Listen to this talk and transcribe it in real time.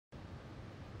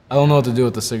I don't know what to do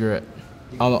with the cigarette.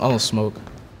 I don't smoke.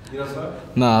 You don't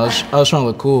smoke? Nah, I was trying to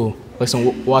look cool. Like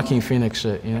some Joaquin Phoenix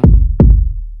shit, you know?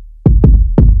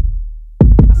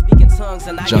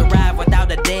 And I arrive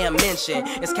without a damn mention.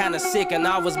 It's kind of sick, and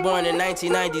I was born in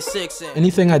 1996.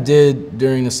 Anything I did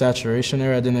during the saturation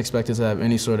era, I didn't expect it to have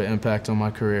any sort of impact on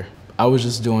my career. I was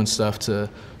just doing stuff to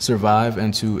survive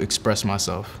and to express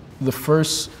myself. The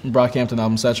first Brockhampton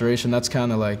album, Saturation, that's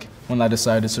kind of like when I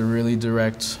decided to really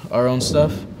direct our own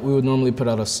stuff. We would normally put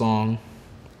out a song,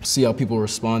 see how people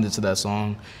responded to that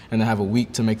song, and then have a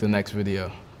week to make the next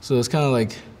video. So it's kind of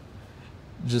like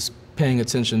just paying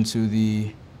attention to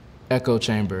the echo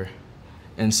chamber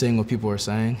and seeing what people are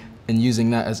saying and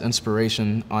using that as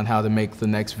inspiration on how to make the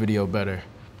next video better.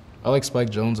 I like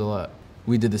Spike Jonze a lot.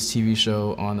 We did this TV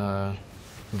show on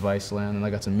Viceland and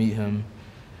I got to meet him.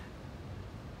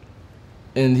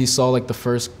 And he saw like the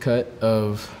first cut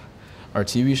of our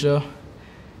TV show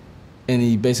and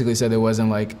he basically said it wasn't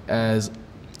like as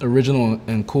original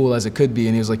and cool as it could be,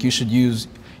 and he was like, you should use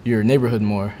your neighborhood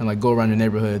more and like go around your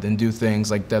neighborhood and do things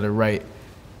like that are right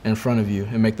in front of you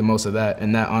and make the most of that.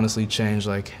 And that honestly changed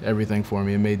like everything for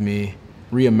me. It made me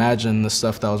reimagine the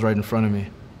stuff that was right in front of me,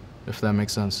 if that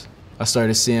makes sense. I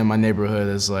started seeing my neighborhood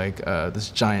as like this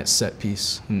giant set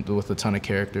piece with a ton of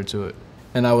character to it.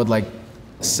 And I would like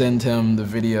send him the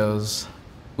videos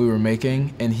we were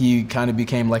making, and he kind of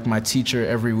became like my teacher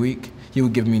every week. He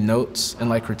would give me notes and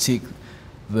like critique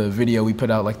the video we put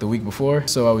out like the week before.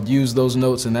 So I would use those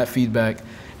notes and that feedback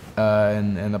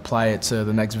and apply it to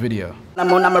the next video.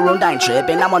 I'm on a road trip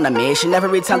and I'm on a mission.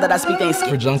 Every time that I speak things.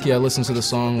 For Junkie, I listen to the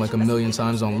song like 1,000,000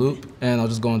 times on loop, and I'll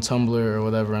just go on Tumblr or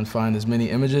whatever and find as many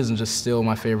images and just steal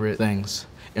my favorite things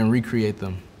and recreate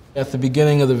them. At the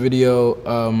beginning of the video,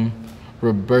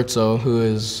 Roberto, who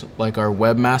is like our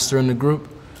webmaster in the group,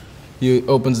 he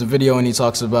opens the video and he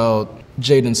talks about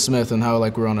Jaden Smith and how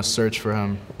like we're on a search for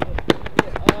him.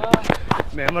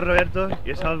 Me llamo Roberto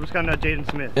y estamos buscando a Jaden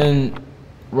Smith. And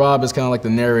Rob is kind of like the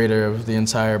narrator of the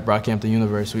entire Brockhampton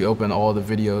universe. We open all the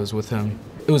videos with him.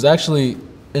 It was actually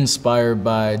inspired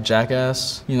by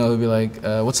Jackass. You know, he'd be like,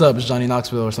 what's up, it's Johnny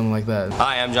Knoxville or something like that.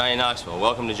 Hi, I'm Johnny Knoxville.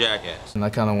 Welcome to Jackass. And I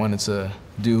kind of wanted to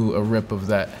do a rip of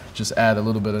that, just add a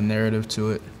little bit of narrative to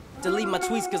it. Delete my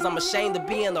tweets because I'm ashamed of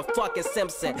being a fucking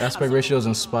Simpson. Aspect Ratio is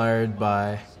inspired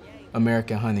by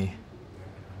American Honey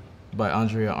by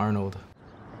Andrea Arnold.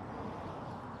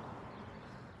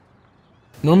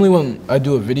 Normally when I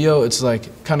do a video, it's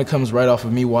like, kind of comes right off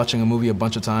of me watching a movie a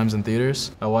bunch of times in theaters.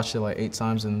 I watched it like 8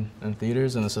 times in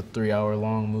theaters, and it's a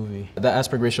 3-hour-long movie. That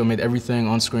aspect ratio made everything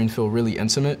on screen feel really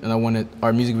intimate, and I wanted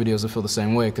our music videos to feel the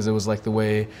same way, because it was like the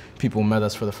way people met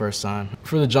us for the first time.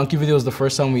 For the Junkie video, it was the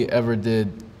first time we ever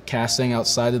did casting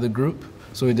outside of the group.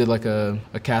 So we did like a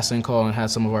casting call and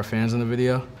had some of our fans in the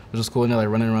video, which was cool. And they're like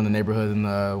running around the neighborhood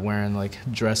and wearing like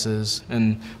dresses.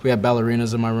 And we had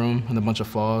ballerinas in my room and a bunch of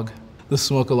fog. The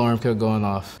smoke alarm kept going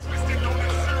off.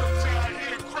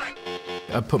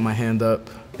 I put my hand up.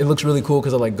 It looks really cool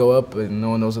because I like go up and no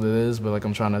one knows what it is, but like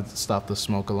I'm trying to stop the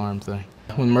smoke alarm thing.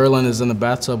 When Merlin is in the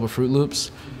bathtub with Fruit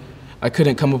Loops, I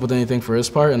couldn't come up with anything for his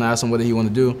part, and I asked him what did he want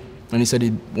to do, and he said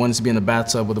he wanted to be in the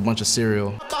bathtub with a bunch of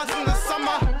cereal.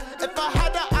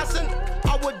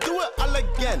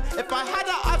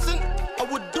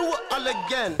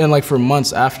 And like for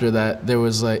months after that, there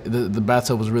was like, the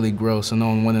bathtub was really gross and no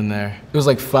one went in there. It was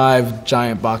like 5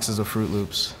 giant boxes of Fruit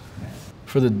Loops.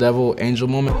 For the devil angel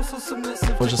moment,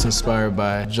 I was just inspired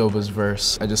by Joba's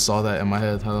verse. I just saw that in my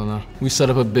head, I don't know. We set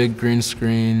up a big green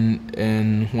screen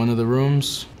in one of the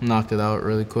rooms, knocked it out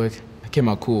really quick. It came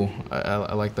out cool.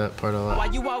 I like that part a lot. Why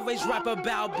you always rap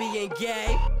about being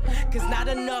gay? Cause not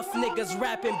enough niggas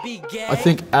rap and be gay. I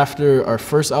think after our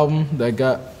first album that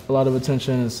got a lot of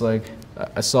attention, it's like,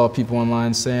 I saw people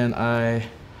online saying I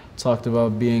talked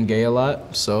about being gay a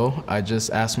lot, so I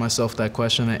just asked myself that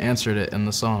question and answered it in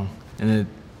the song. And it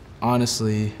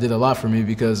honestly did a lot for me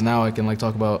because now I can like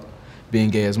talk about being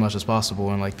gay as much as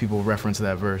possible and like people reference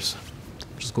that verse,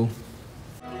 which is cool.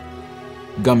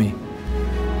 Gummy.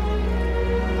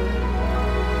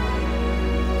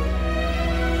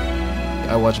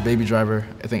 I watched Baby Driver,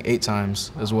 I think 8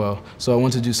 times as well. So I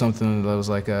wanted to do something that was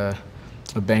like a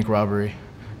bank robbery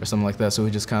or something like that. So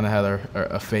we just kind of had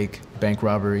a fake bank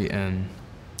robbery in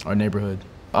our neighborhood.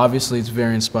 Obviously it's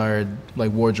very inspired,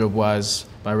 like wardrobe-wise,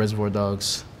 by Reservoir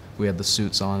Dogs. We had the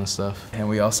suits on and stuff. And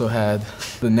we also had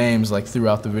the names like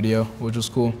throughout the video, which was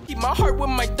cool. Keep my heart with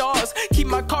my dogs, keep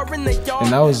my car in the yard.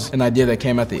 And that was an idea that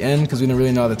came at the end because we didn't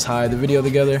really know how to tie the video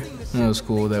together. And it was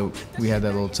cool that we had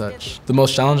that little touch. The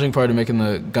most challenging part of making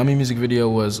the Gummy music video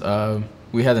was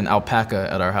we had an alpaca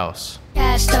at our house.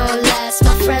 Cash don't last,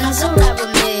 my friends will ride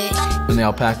with me. The the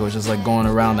alpaca was just like going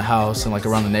around the house and like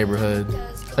around the neighborhood.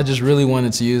 I just really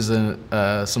wanted to use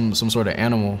some sort of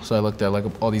animal, so I looked at like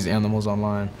all these animals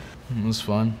online. It was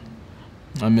fun.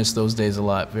 I miss those days a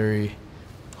lot, very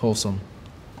wholesome.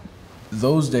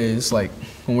 Those days, like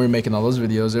when we were making all those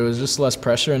videos, there was just less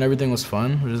pressure and everything was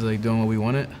fun. We're just like doing what we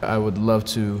wanted. I would love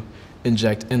to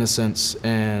inject innocence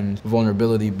and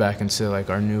vulnerability back into like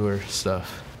our newer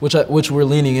stuff, which we're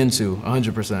leaning into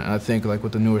 100%. And I think like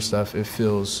with the newer stuff, it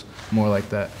feels more like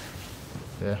that.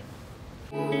 Yeah.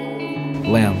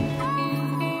 Lamb.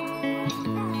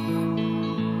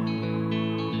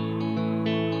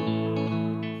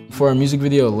 For our music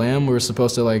video, Lamb, we were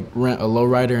supposed to like rent a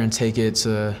lowrider and take it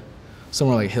to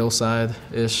somewhere like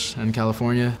Hillside-ish in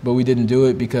California, but we didn't do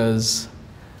it because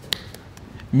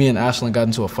me and Ashlyn got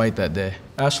into a fight that day.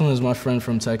 Ashlyn is my friend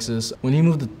from Texas. When he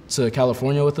moved to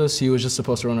California with us, he was just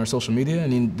supposed to run our social media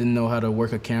and he didn't know how to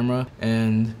work a camera.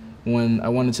 And when I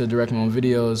wanted to direct my own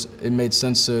videos, it made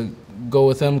sense to go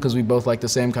with him because we both like the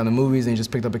same kind of movies, and he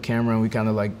just picked up a camera and we kind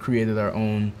of like created our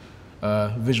own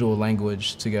visual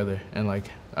language together. And like,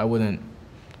 I wouldn't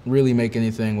really make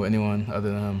anything with anyone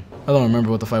other than him. I don't remember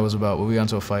what the fight was about, but we got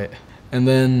into a fight. And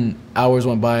then hours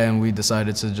went by and we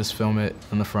decided to just film it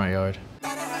in the front yard.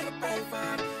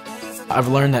 I've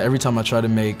learned that every time I try to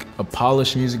make a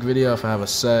polished music video, if I have a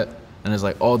set and there's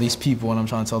like all these people and I'm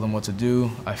trying to tell them what to do,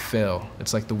 I fail.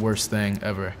 It's like the worst thing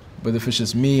ever. But if it's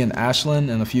just me and Ashlyn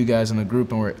and a few guys in the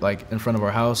group and we're like in front of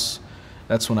our house,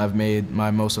 that's when I've made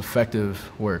my most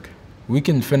effective work. We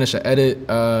can finish an edit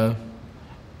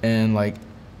in like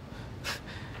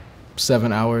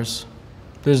 7 hours.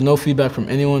 There's no feedback from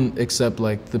anyone except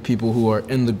like the people who are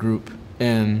in the group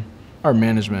and our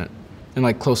management and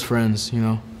like close friends, you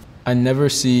know. I never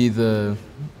see the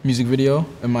music video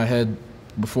in my head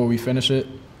before we finish it.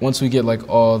 Once we get like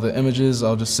all the images,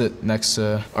 I'll just sit next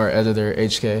to our editor,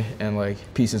 HK, and like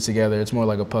piece it together. It's more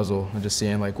like a puzzle and just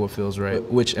seeing like what feels right,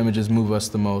 which images move us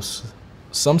the most.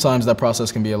 Sometimes that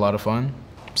process can be a lot of fun.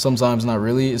 Sometimes not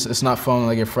really. It's not fun when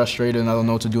I get frustrated and I don't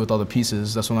know what to do with all the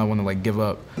pieces. That's when I want to like give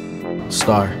up.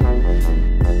 Star.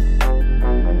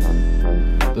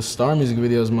 The Star music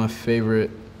video is my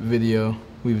favorite video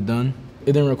we've done.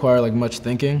 It didn't require like much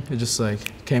thinking. It just like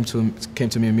came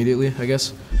to me immediately, I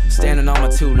guess. Standing on my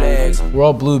two legs. We're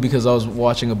all blue because I was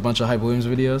watching a bunch of Hype Williams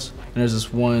videos, and there's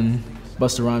this one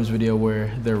Busta Rhymes video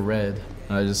where they're red,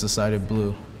 and I just decided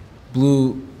blue.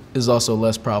 Blue is also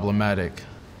less problematic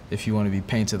if you want to be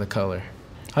painted a color.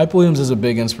 Hype Williams is a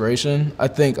big inspiration. I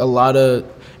think a lot of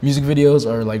music videos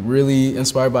are like really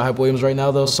inspired by Hype Williams right now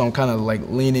though, so I'm kind of like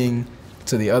leaning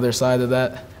to the other side of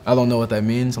that. I don't know what that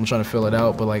means, I'm trying to fill it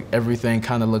out, but like everything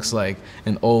kind of looks like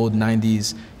an old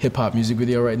 90s hip hop music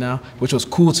video right now, which was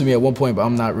cool to me at one point, but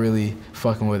I'm not really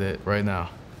fucking with it right now.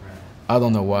 I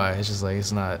don't know why, it's just like,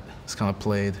 it's kind of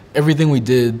played. Everything we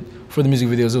did for the music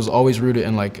videos, it was always rooted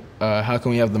in like, how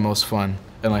can we have the most fun?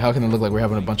 And like, how can it look like we're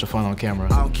having a bunch of fun on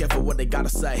camera? I don't care for what they gotta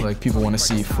say. Like, people want to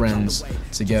see friends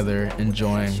together,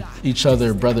 enjoying each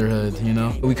other, brotherhood, you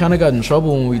know? We kind of got in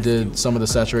trouble when we did some of the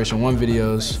Saturation 1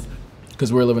 videos,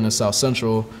 because we were living in South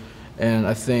Central, and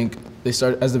I think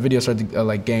as the video started to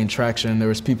like gain traction, there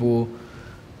was people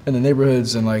in the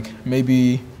neighborhoods and like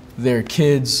maybe their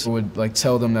kids would like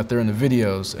tell them that they're in the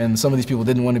videos, and some of these people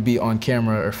didn't want to be on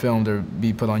camera or filmed or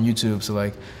be put on YouTube, so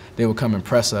like they would come and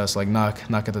press us, like knock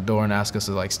at the door and ask us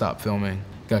to like stop filming.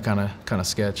 Got kind of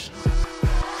sketch.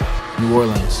 New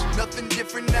Orleans. Nothing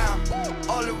different now,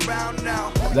 all around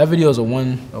now. That video is a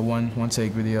one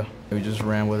take video. We just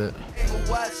ran with it.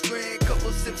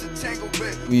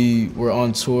 We were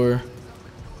on tour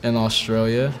in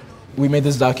Australia. We made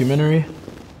this documentary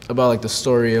about like the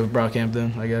story of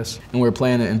Brockhampton, I guess. And we were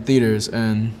playing it in theaters,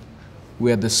 and we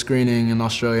had this screening in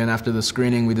Australia, and after the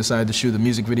screening we decided to shoot the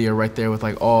music video right there with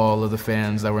like all of the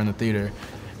fans that were in the theater.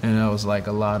 And that was like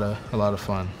a lot of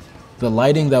fun. The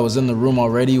lighting that was in the room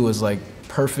already was like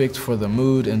perfect for the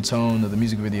mood and tone of the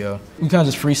music video. We kind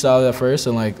of just freestyled at first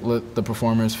and like let the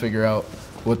performers figure out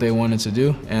what they wanted to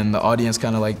do, and the audience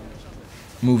kind of like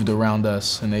moved around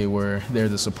us, and they were there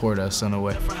to support us in a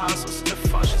way.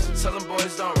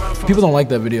 People don't like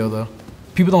that video though.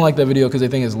 People don't like that video because they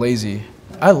think it's lazy.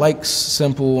 I like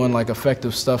simple and like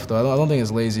effective stuff though. I don't think it's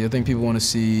lazy. I think people want to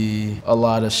see a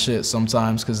lot of shit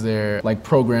sometimes because they're like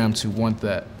programmed to want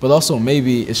that. But also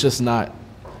maybe it's just not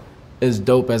as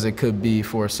dope as it could be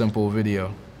for a simple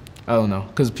video. I don't know,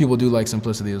 because people do like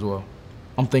simplicity as well.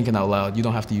 I'm thinking out loud. You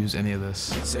don't have to use any of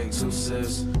this.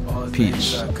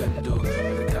 Peach.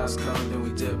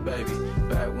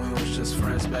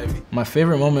 My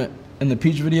favorite moment In the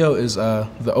Peach video is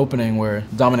the opening where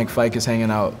Dominic Fike is hanging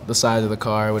out the side of the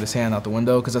car with his hand out the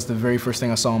window, because that's the very first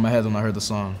thing I saw in my head when I heard the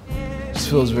song. It just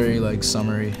feels very like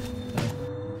summery.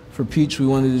 For Peach, we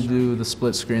wanted to do the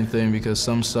split screen thing because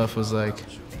some stuff was like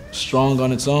strong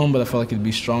on its own, but I felt like it'd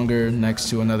be stronger next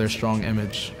to another strong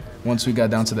image. Once we got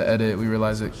down to the edit, we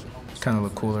realized it kind of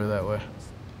looked cooler that way.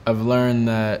 I've learned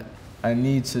that I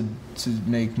need to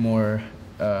make more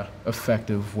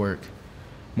effective work,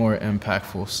 more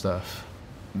impactful stuff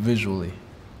visually.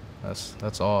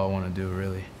 That's all I want to do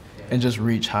really, and just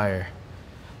reach higher.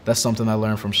 That's something I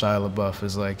learned from Shia LaBeouf,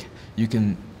 is like you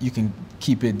can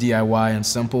keep it DIY and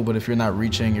simple, but if you're not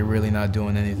reaching, you're really not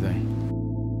doing anything.